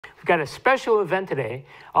We've got a special event today.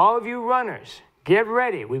 All of you runners, get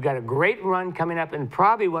ready. We've got a great run coming up in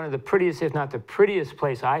probably one of the prettiest, if not the prettiest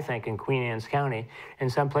place, I think, in Queen Anne's County,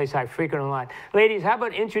 and some place I frequent a lot. Ladies, how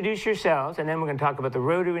about introduce yourselves, and then we're going to talk about the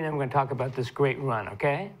Rotary, and then we're going to talk about this great run,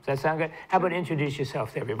 okay? Does that sound good? How about introduce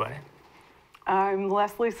yourself to everybody? I'm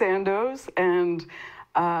Leslie Sandoz, and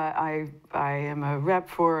I am a rep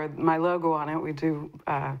for my logo on it. We do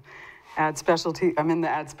ad specialty. I'm in the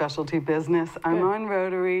ad specialty business. I'm on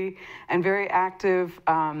Rotary and very active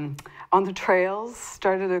on the trails.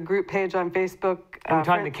 Started a group page on Facebook. And we're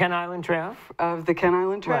talking the Ken Island Trail? Of the Ken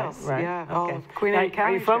Island Trails, right. yeah. Okay. All Queen Anne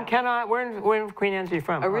County. Are you from Ken Island? Where in Queen Anne are you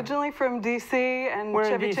from? Originally from D.C. and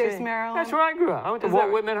Chevy Chase, Maryland. That's where I grew up. I went to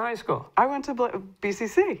Walt Whitman High School. I went to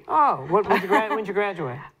BCC. Oh, when did you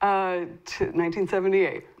graduate?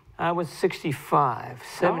 1978. I was 65,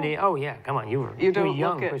 70. Oh, yeah, come on, you were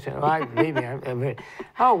young.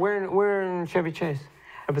 Where in Chevy Chase?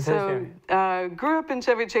 So, grew up in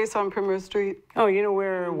Chevy Chase on Primrose Street. Oh, you know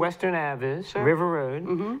where Western Ave is, sure. River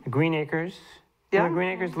Road, Green Acres. Yeah.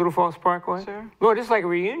 Green Acres, Little Falls Parkway? Sure. Well, just like a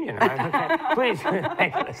reunion. Okay. Please,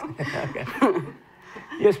 thank you. Okay.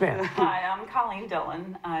 Yes, ma'am. Hi, I'm Colleen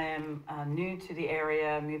Dillon. I am new to the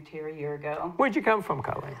area, moved here a year ago. Where'd you come from,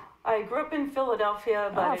 Colleen? I grew up in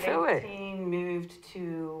Philadelphia, but at 18 Philly. Moved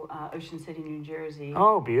to Ocean City, New Jersey.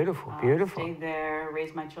 Oh, beautiful, beautiful. Stayed there,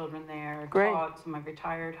 raised my children there, Great. taught, so I'm a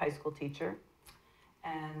retired high school teacher.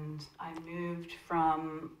 And I moved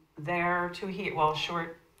from there to here, well,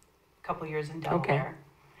 short couple years in Delaware. Okay.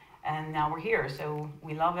 And now we're here, so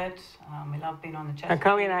we love it. We love being on the Chesapeake.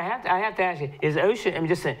 Now, Colleen, I have to ask you: is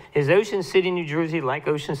Ocean City, New Jersey, like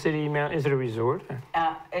Ocean City, Maryland? Is it a resort?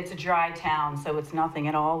 It's a dry town, so it's nothing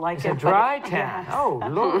at all like it. It's a dry town. Yes. Oh,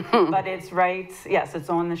 Lord! But it's right. Yes, it's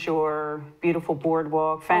on the shore. Beautiful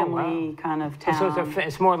boardwalk, family kind of town. So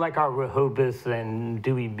it's more like our Rehoboth and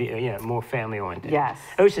Dewey, more family oriented. Yes.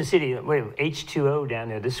 Ocean City, H2O down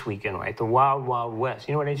there this weekend, right? The Wild Wild West.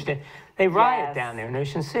 You know what H2O? They riot down there in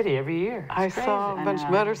Ocean City every year. I saw a bunch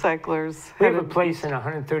of motorcyclers. We have a place in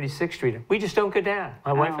 136th Street. We just don't go down.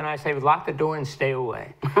 My wife and I say, lock the door and stay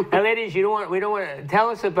away. Now, ladies, we don't want to tell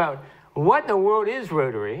us about what in the world is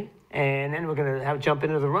Rotary, and then we're going to jump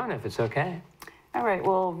into the run if it's okay. All right.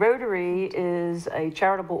 Well, Rotary is a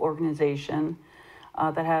charitable organization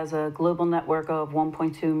that has a global network of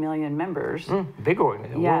 1.2 million members. Big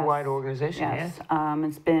organization, yes. Worldwide organization. Yes.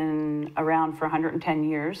 It's been around for 110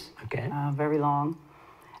 years. Okay. Very long.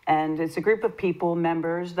 And it's a group of people,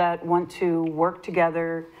 members, that want to work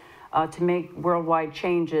together to make worldwide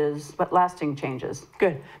changes, but lasting changes.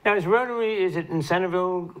 Good. Now, is it in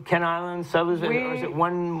Centerville, Ken Island, Sutherland, or is it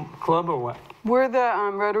one club or what? We're the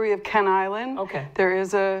Rotary of Ken Island. Okay. There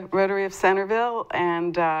is a Rotary of Centerville,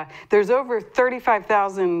 and there's over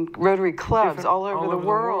 35,000 Rotary clubs all over the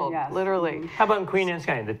world, yes. Literally. How about in Queen Anne's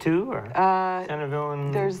County, the two, or Centerville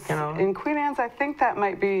and Ken Island? In Queen Anne's, I think that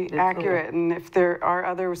might be accurate, and if there are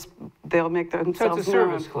others, they'll make themselves known. So it's a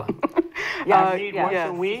service club. Yes. You meet once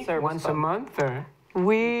a week, once a month, or?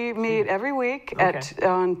 We meet every week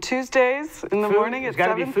on Tuesdays in the morning at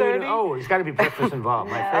 7:30. Oh, there's got to be breakfast involved.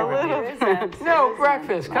 My favorite. No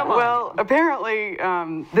breakfast. Come on. Well, apparently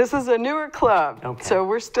this is a newer club, so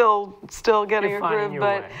we're still getting a groove.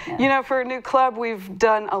 But for a new club, we've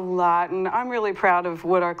done a lot, and I'm really proud of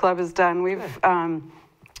what our club has done.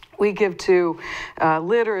 We give to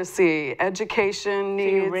literacy, education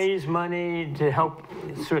needs. So you raise money to help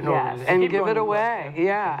certain organizations. And give it away,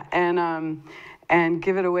 and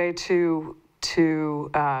give it away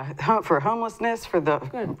for homelessness, for the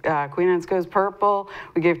Queen Anne's Goes Purple.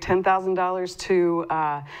 We gave $10,000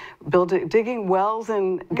 to digging wells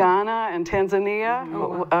in Ghana and Tanzania.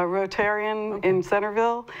 A Rotarian in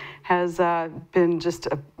Centerville has been just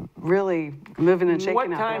really moving and shaking.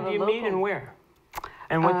 What time do you meet and where?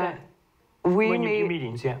 And what day? We meet meet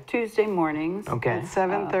meetings, Tuesday mornings. Okay. At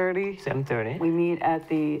 7:30. 7:30. We meet at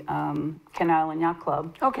the Ken Island Yacht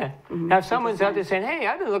Club. Okay. Now, if someone's out there saying, "Hey,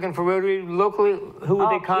 I've been looking for Rotary locally," who would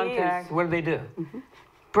they contact? What do they do?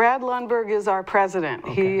 Brad Lundberg is our president.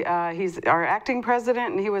 Okay. He's our acting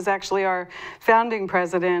president, and he was actually our founding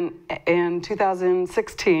president in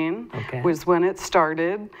 2016. Okay. Was when it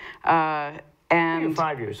started. And you're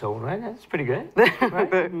 5 years old, right? That's pretty good.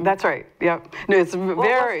 Right? That's right. Yep. No, it's Well,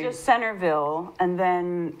 very. it was just Centerville, and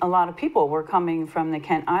then a lot of people were coming from the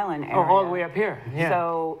Kent Island area. Oh, all the way up here. Yeah.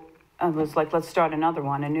 So I was like, let's start another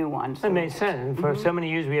one, a new one. So it made sense. For so many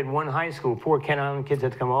years, we had one high school. Poor Kent Island kids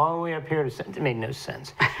had to come all the way up here. It made no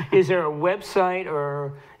sense. Is there a website,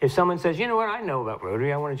 or if someone says, you know what, I know about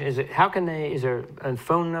Rotary, I want to, is there a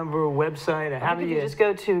phone number, a website, or how do you? just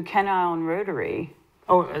go to Kent Island Rotary.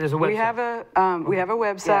 Oh, there's a website. We have a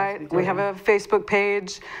website. Yes, we have a Facebook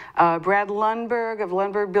page. Brad Lundberg of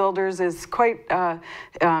Lundberg Builders is quite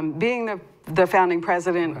being the founding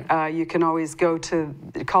president. You can always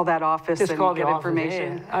call that office Just and call get the office.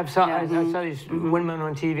 information. Yeah. I saw these women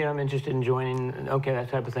on TV. I'm interested in joining. Okay, that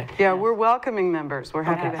type of thing. Yeah, we're welcoming members. We're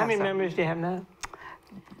happy to have How many some. members do you have now?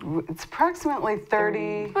 It's approximately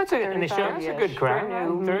 30. That's a good crowd.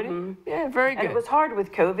 Very new. 30? Yeah, very good. And it was hard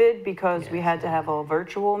with COVID because we had to have all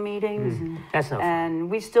virtual meetings. That's no fun. And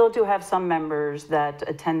we still do have some members that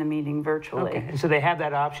attend the meeting virtually. Okay, and so they have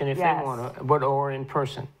that option if Yes. they want to, but or in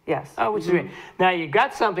person. Yes. Oh, which is great. Now you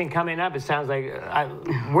got something coming up. It sounds like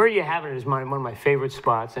where you have it is one of my favorite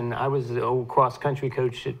spots, and I was the old cross country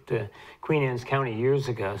coach at Queen Anne's County years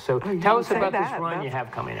ago. So tell us about this run you have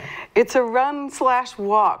coming up. It's a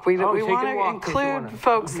run/walk. We so you want can to walk if you include wanna.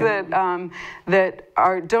 folks that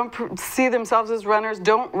don't see themselves as runners,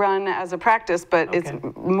 don't run as a practice, but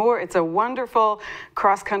it's a wonderful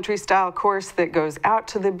cross-country style course that goes out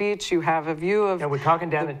to the beach. You have a view of. And we're talking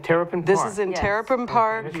down at Terrapin Park. This is in Terrapin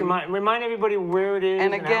Park. Let's remind everybody where it is.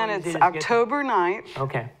 And again, how easy it's it is to get October 9th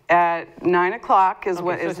Okay. at 9 o'clock is Okay,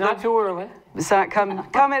 what so is it's not too early. So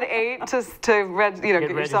come at 8 to get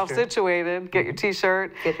yourself registered. situated, get your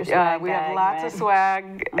T-shirt. Get your swag we have bag, lots of right?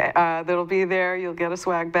 swag that'll be there. You'll get a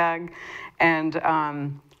swag bag, and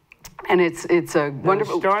it's a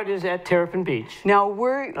wonderful. The start is at Terrapin Beach. Now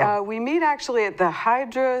we meet actually at the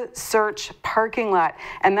Hydra Search parking lot,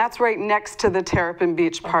 and that's right next to the Terrapin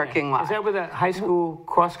Beach parking lot. Is that where the high school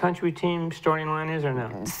cross-country team starting line is, or no?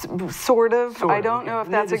 Sort of. I don't know if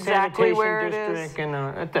Near that's the exactly sanitation where it is. district and,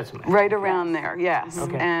 that doesn't matter. Right around there, yes.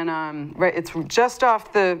 Okay. And it's just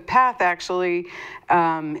off the path, actually.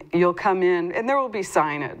 You'll come in, and there will be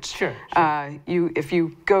signage. Sure. If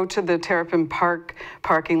you go to the Terrapin Park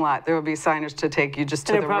parking lot, there will be signage to take you just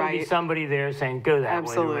to And the there'll probably be right. somebody there saying, go that way to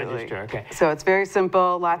Absolutely. register. Okay. So it's very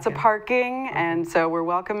simple, lots of parking, and so we're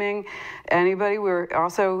welcoming anybody. We're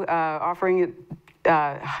also offering it.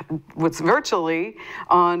 What's virtually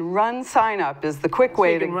on Run Sign Up is the quick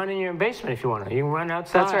way You to can run in your basement if you want to. You can run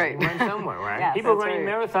outside. That's right. You can run somewhere, right? Yes, People that's running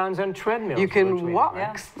right. marathons on treadmills. You can virtually. walk,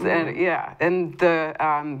 Yeah. and the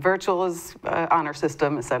virtual is honor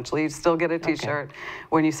system essentially. You still get a T-shirt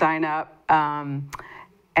when you sign up,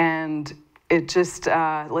 and it just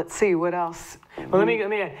let's see what else. Well, let me.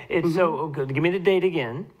 It's so good. Give me the date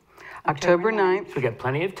again. October 9th. So we got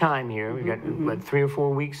plenty of time here. We got about 3 or 4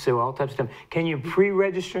 weeks, so all types of time. Can you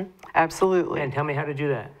pre-register? Absolutely. And tell me how to do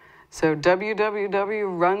that. So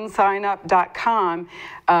www.runsignup.com.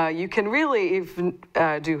 You can really even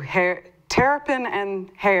do Terrapin and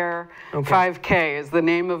Hare 5K is the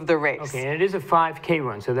name of the race. Okay, and it is a 5K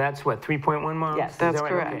run, so that's what, 3.1 miles? Yes. Is that That's right?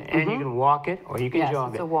 correct. Okay. And you can walk it or you can Yes,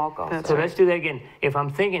 jog it's it. a walk also. That's So right. let's do that again. If I'm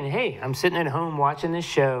thinking, hey, I'm sitting at home watching this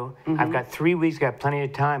show, I've got 3 weeks, got plenty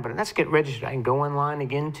of time, but let's get registered. I can go online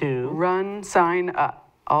again to Run Sign Up.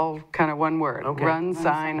 All kind of one word. Okay.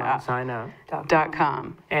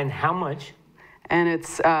 Runsignup.com. And how much? And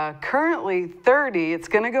it's currently 30. It's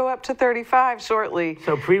going to go up to 35 shortly.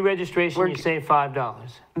 So pre-registration, you save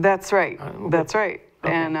 $5. That's right. That's right.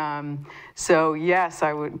 Okay. And so yes,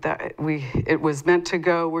 I would. It was meant to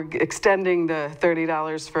go. We're extending the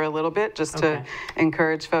 $30 for a little bit, just to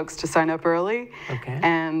encourage folks to sign up early. Okay.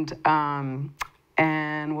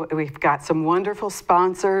 And we've got some wonderful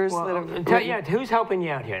sponsors that have. Who's helping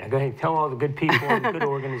you out here? Now, go ahead, tell all the good people and the good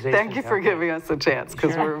organizations. Thank you for out there. giving us a chance,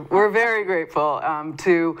 because Sure. we're very grateful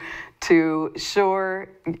to Shore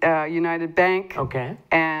United Bank. Okay.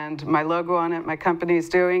 And my logo on it, my company's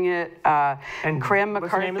doing it. And Cram what's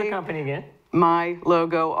McCarthy. the name of the company again? My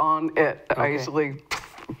logo on it. I Okay. usually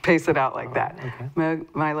paste it out like that. Okay.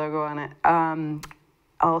 My logo on it.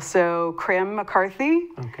 Also, Cram McCarthy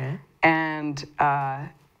Okay. and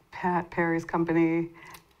Pat Perry's company.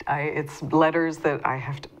 It's letters that I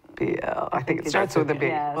have to be. I think it starts with a B.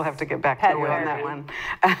 Yes. We'll have to get back Pat to you on that Perry.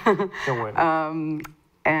 one. Don't worry.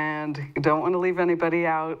 And don't want to leave anybody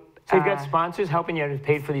out. So you've got sponsors helping you out who've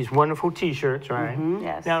paid for these wonderful T-shirts, right?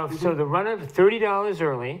 Yes. Now, so the runner, $30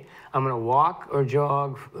 early. I'm going to walk or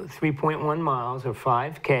jog 3.1 miles or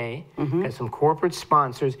 5K. Got some corporate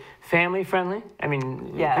sponsors. Family friendly? I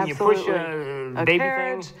mean, Yes. can you push Absolutely. a A baby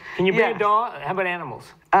carriage. thing? Can you bring Yes. a dog? How about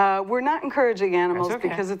animals? We're not encouraging animals That's okay.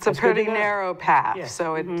 because it's a That's good to pretty know. narrow path. Yeah.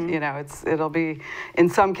 So it'll be, in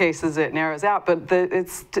some cases it narrows out, but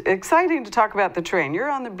it's exciting to talk about the terrain. You're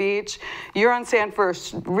on the beach, you're on sand for a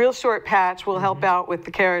real short patch. We'll help out with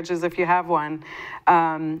the carriages if you have one.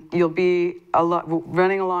 You'll be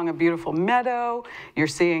running along a beautiful meadow. You're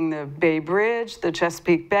seeing the Bay Bridge, the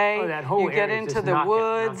Chesapeake Bay. Oh, that whole you get area is into just the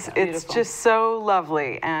woods. knockout. It's just so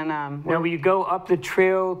lovely. And now, will you go up the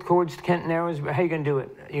trail towards Kent Narrows? How are you going to do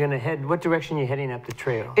it? You're going to head, what direction are you heading up the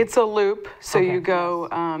trail? it's a loop. So Okay. you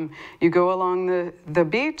go along the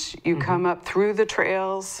beach. You come up through the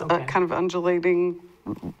trails, Okay. kind of undulating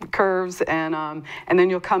curves, and then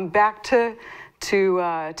you'll come back to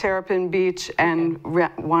Terrapin Beach and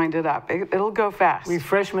wind it up. It'll go fast.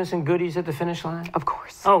 Refreshments and goodies at the finish line? Of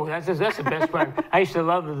course. Oh, that's the best part. I used to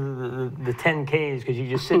love the 10Ks because you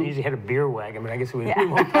just sit and usually had a beer wagon, but I guess we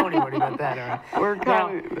won't tell anybody about that, all right? We're Now,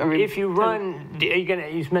 kind of, I mean, if you run, are you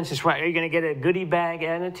mentioned this right, are you going to get a goodie bag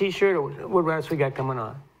and a t-shirt, or what else we got coming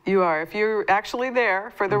on? you are. If you're actually there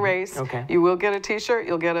for the race, Okay. you will get a T-shirt.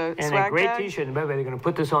 You'll get a And swag a great bag. t-shirt, and by the way, they're going to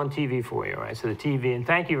put this on TV for you, all right? So the TV, and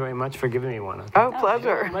thank you very much for giving me one. Okay? Oh,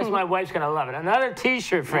 pleasure. That's my wife's going to love it. Another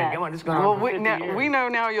t-shirt, Frank. Yeah. Come on, this is going on Well, for 50 years. we know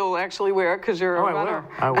now you'll actually wear it because you're Oh, a runner.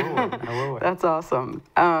 I will. I will. That's awesome.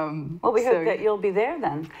 Well, we hope that you'll be there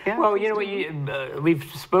then. Yeah, Well, you know what? We've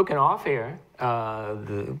spoken off air.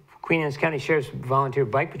 The Queen Anne's County Sheriff's Volunteer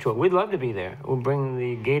Bike Patrol. We'd love to be there. We'll bring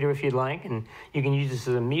the gator if you'd like, and you can use this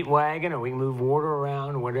as a meat wagon, or we can move water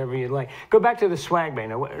around, or whatever you'd like. Go back to the swag bag.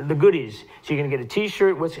 Now, the goodies. So you're going to get a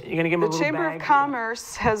T-shirt. You're going to give them a The little Chamber bag? of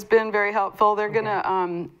Commerce has been very helpful. They're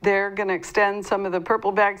gonna extend some of the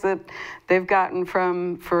purple bags that they've gotten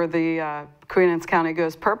for the Queen Anne's County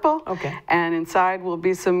Goes Purple. Okay. And inside will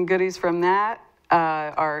be some goodies from that.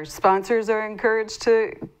 Our sponsors are encouraged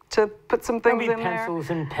to put some There'll things be in there. pencils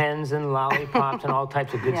and pens and lollipops and all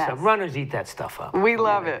types of good Yes. stuff. Runners eat that stuff up. We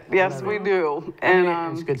love it. Yes, we do. And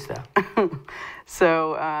It's good stuff.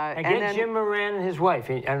 so And and get then Jim Moran and his wife.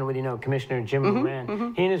 I don't know whether you know Commissioner Jim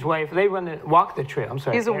Moran. He and his wife, they walk the trail. I'm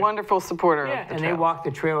sorry. he's a wonderful supporter Yeah, of the and they trail. walk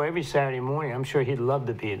the trail every Saturday morning. I'm sure he'd love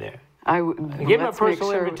to be there. Give him a let's make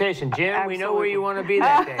personal sure- invitation. Jim, we know where you want to be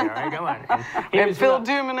that day, all right? Come on. he And was Phil lo-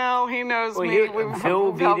 Dumanel, he knows Well, me. Phil will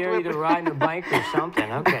we've be helped there with- either riding a bike or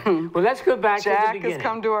something. Okay. Well, let's go back to the Jack beginning. has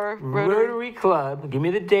come to our Rotary. Club. Give me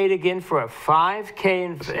the date again for a 5K.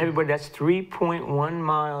 And for everybody, that's 3.1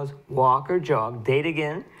 miles walk or jog. Date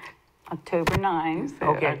again. October 9th.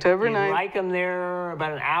 Okay. October You'd 9th. like them there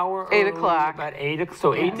about an hour 8 early, o'clock. About 8 o'clock.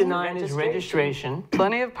 So 8 to 9 is registration.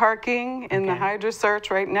 Plenty of parking in the Okay. Hydra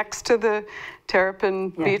Search right next to the Terrapin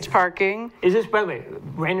Beach parking. Is this, by the way,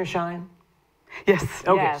 rain or shine? Yes.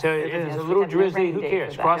 Okay, Yes, so it if it's is. a We little have no drizzly, rain who date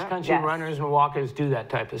cares? for that. Cross-country Yes. runners and walkers do that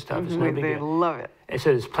type of stuff. It's no big They deal. love it. So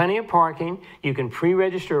there's plenty of parking. You can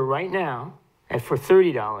pre-register right now for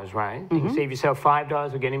 $30, right? You can save yourself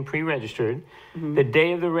 $5 of getting pre-registered. The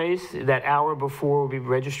day of the race, that hour before will be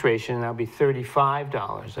registration, and that'll be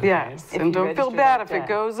 $35. Okay? Yes, If and you don't feel register bad that if it day.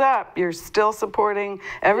 goes up. You're still supporting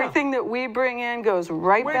everything that we bring in goes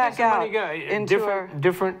right Where back does the out money go? into our.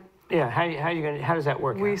 Different. Yeah. How does that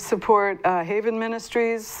work? We out? support Haven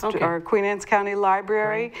Ministries, Okay. our Queen Anne's County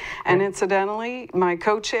Library, Great. and incidentally, my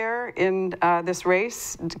co-chair in this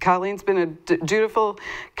race, Colleen's been a dutiful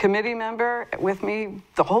committee member with me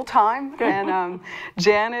the whole time, and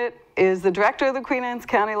Janet is the director of the Queen Anne's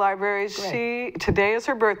County Library. Today is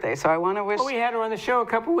her birthday, so I want to wish. Well, we had her on the show a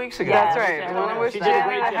couple weeks ago. That's Yes, right. I I want to wish She did a Janet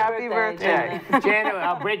great a job. happy birthday. Janet,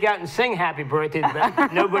 I'll break out and sing happy birthday,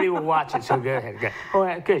 but nobody will watch it, so go ahead. Go.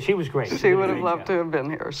 Oh, good. She was great. She did a would have great loved job. to have been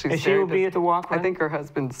here. She's And she very will be busy. at the walk, I right? think her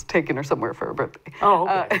husband's taking her somewhere for her birthday. Oh,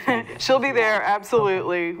 okay. She'll be there,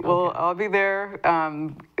 absolutely. I'll be there,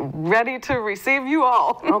 ready to receive you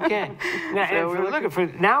all. Okay. Now, So and we're for, looking- look, for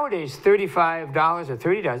nowadays, $35 or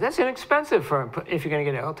 $30, that's inexpensive if you're going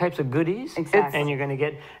to get all types of goodies. Exactly. And you're going to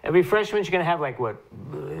get refreshments. You're going to have like what,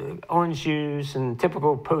 orange juice and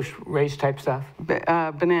typical post-race type stuff.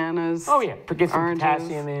 Bananas. Oh yeah, get some Oranges.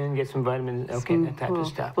 potassium in, get some vitamins. Okay, some that type little,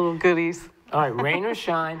 of stuff. Little goodies. All right, rain or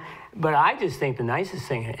shine. But I just think the nicest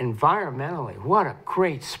thing, environmentally, what a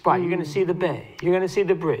great spot. You're going to see the bay. You're going to see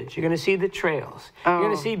the bridge. You're going to see the trails. You're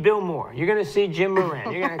going to see Bill Moore. You're going to see Jim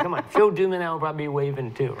Moran. You're going to, come on, Phil Dumanel will probably be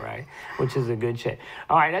waving too, right? Which is a good shape.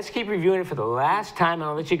 All right, let's keep reviewing it for the last time, and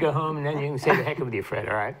I'll let you go home, and then you can say the heck with you, Fred,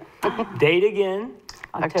 all right? Date again.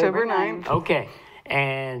 October 9th. Okay,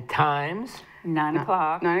 and times. 9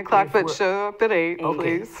 o'clock. 9 o'clock, If but we're- show up at 8,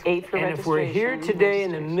 please. 8 for And registration. if we're here today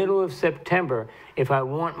in the middle of September, if I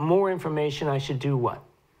want more information, I should do what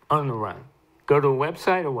on the run? Go to a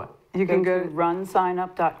website or what? You can go to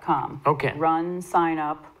runsignup.com. Okay. Run, sign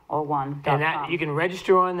up, all one. And that, you can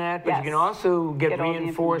register on that, but you can also get all the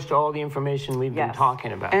reinforced all the information we've been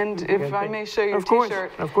talking about. And if I may show you a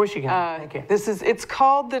T-shirt. Of course you can. Thank you. It's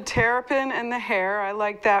called the Terrapin and the Hare. I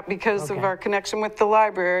like that because of our connection with the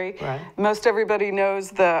library. Right. Most everybody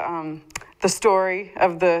knows the story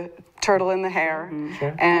of the turtle and the hare.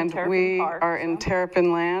 Sure. And Terrapin we Park, are in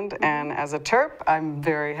Terrapin land, and as a Terp, I'm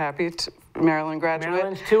very happy to Maryland graduate.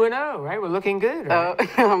 Maryland's 2-0, right? We're looking good, right?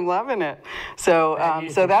 I'm loving it. So, you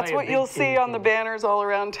so can that's play a what big you'll team see on the too. banners all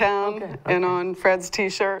around town and on Fred's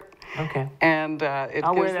T-shirt. Okay. And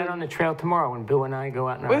I'll wear that on the trail tomorrow when Bill and I go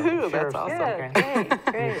out and Woohoo, that's awesome. Okay.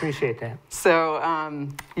 We appreciate that. So,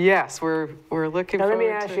 yes, we're looking Now, let forward me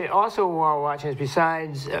ask you, also while we're watching this,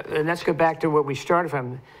 besides, and let's go back to what we started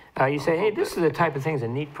from, you say, hey, this is the type of things, a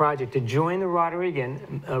neat project. To join the Rotary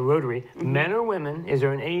again, Rotary, men or women, is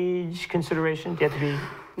there an age consideration? Do you have to be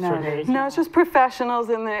a certain age? No, it's just professionals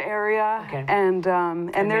in the area, Okay. and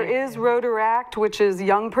there is Rotaract, which is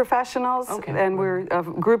young professionals, and a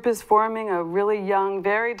group is forming, a really young,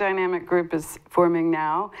 very dynamic group is forming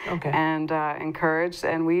now, and encouraged,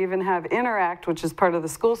 and we even have Interact, which is part of the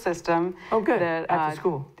school system. Oh, good, That, at the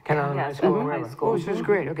school. High school, or wherever. Oh, this is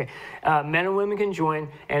great, okay. Men and women can join,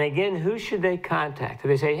 and again, who should they contact? If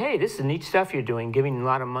they say, hey, this is neat stuff you're doing, giving a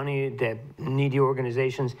lot of money to needy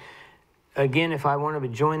organizations. Again, if I wanted to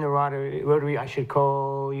join the Rotary, I should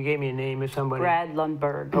call, you gave me a name of somebody. Brad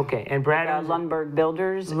Lundberg. Okay, and Brad is Lundberg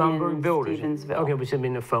Builders in Stevensville. Okay, we should be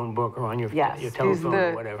in the phone book or on your Yes. telephone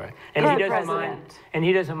or whatever. And he doesn't mind. And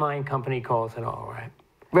he doesn't mind company calls at all, right?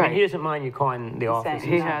 Right. And he doesn't mind you calling the office.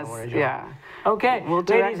 He has, yeah. Okay. We'll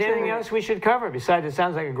Ladies, anything else we should cover? Besides, it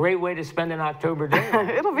sounds like a great way to spend an October day.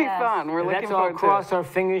 It'll be fun. We're looking That's all. forward to Cross our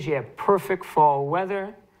fingers. You have perfect fall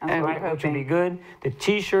weather. Right, which would be good. The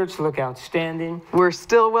T-shirts look outstanding. We're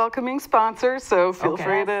still welcoming sponsors, so feel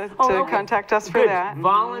free to contact us for that.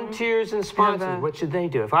 Volunteers and sponsors, what should they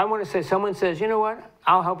do? If I want to say, someone says, you know what,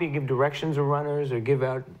 I'll help you give directions to runners or give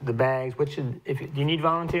out the bags. What should? Do you need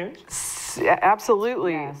volunteers?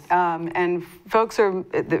 Absolutely. Yes. And folks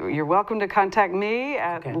you're welcome to contact me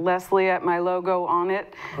at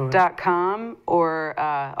leslie@mylogoonit.com, or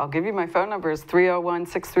I'll give you my phone number is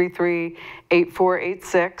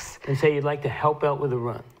 301-633-8486. And say you'd like to help out with the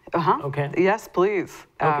run. Okay. Yes, please.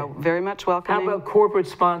 Very much welcoming. How about corporate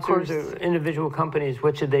sponsors or individial companies?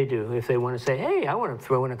 What should they do if they want to say, "Hey, I want to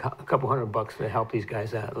throw in a couple $100 to help these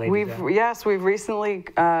guys out"? Yes, we've recently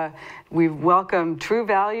we've welcomed True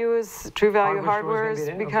Value Hardware is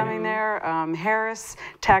becoming there. Harris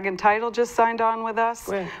Tag and Title just signed on with us.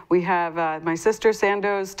 Right. We have my sister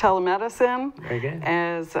Sandoz Telemedicine,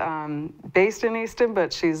 as based in Easton,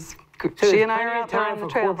 but she and I are out there on the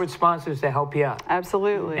trails. Corporate sponsors to help you out.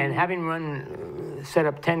 Absolutely. And having set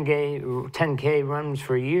up 10K runs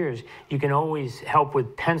for years, you can always help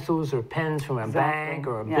with pencils or pens from a bank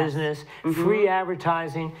or a business, free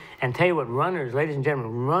advertising. And tell you what, runners, ladies and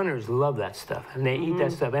gentlemen, runners love that stuff. And they eat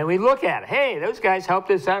that stuff. And we look at it. Hey, those guys helped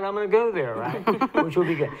us out. I'm going to go there, right? Which will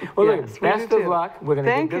be good. Well, look, best of luck. We're going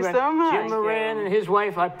to Thank you so much. Jim Moran and his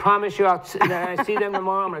wife, I promise you, I see them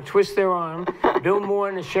tomorrow. I'm going to twist their arm. Bill Moore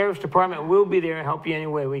and the Sheriff's Department will be there and help you any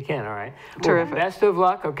way we can, all right? Terrific. Well, best of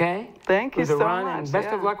luck, okay? Thank you so much. And best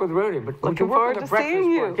of luck with Rotary. But looking forward to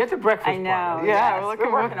seeing you. Get the breakfast I know. part. Yeah,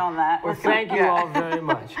 we're working on that. Well, thank you all very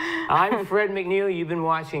much. I'm Fred McNeil. You've been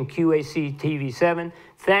watching QACTV 7.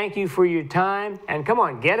 Thank you for your time. And come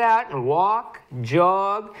on, get out and walk,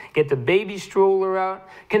 jog, get the baby stroller out.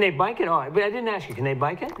 Can they bike it? Oh, but I didn't ask you. Can they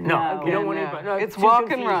bike it? No. You don't want to. No, it's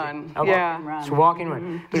walk and run. Okay. Yeah. It's walk and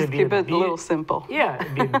run. Just keep it a little simple. Yeah,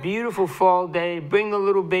 it'd be a beautiful fall day. Bring the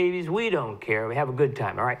little babies. We don't care. We have a good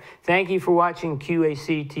time, all right? Thank you for watching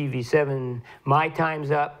QACTV 7. My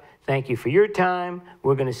time's up. Thank you for your time.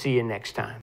 We're going to see you next time.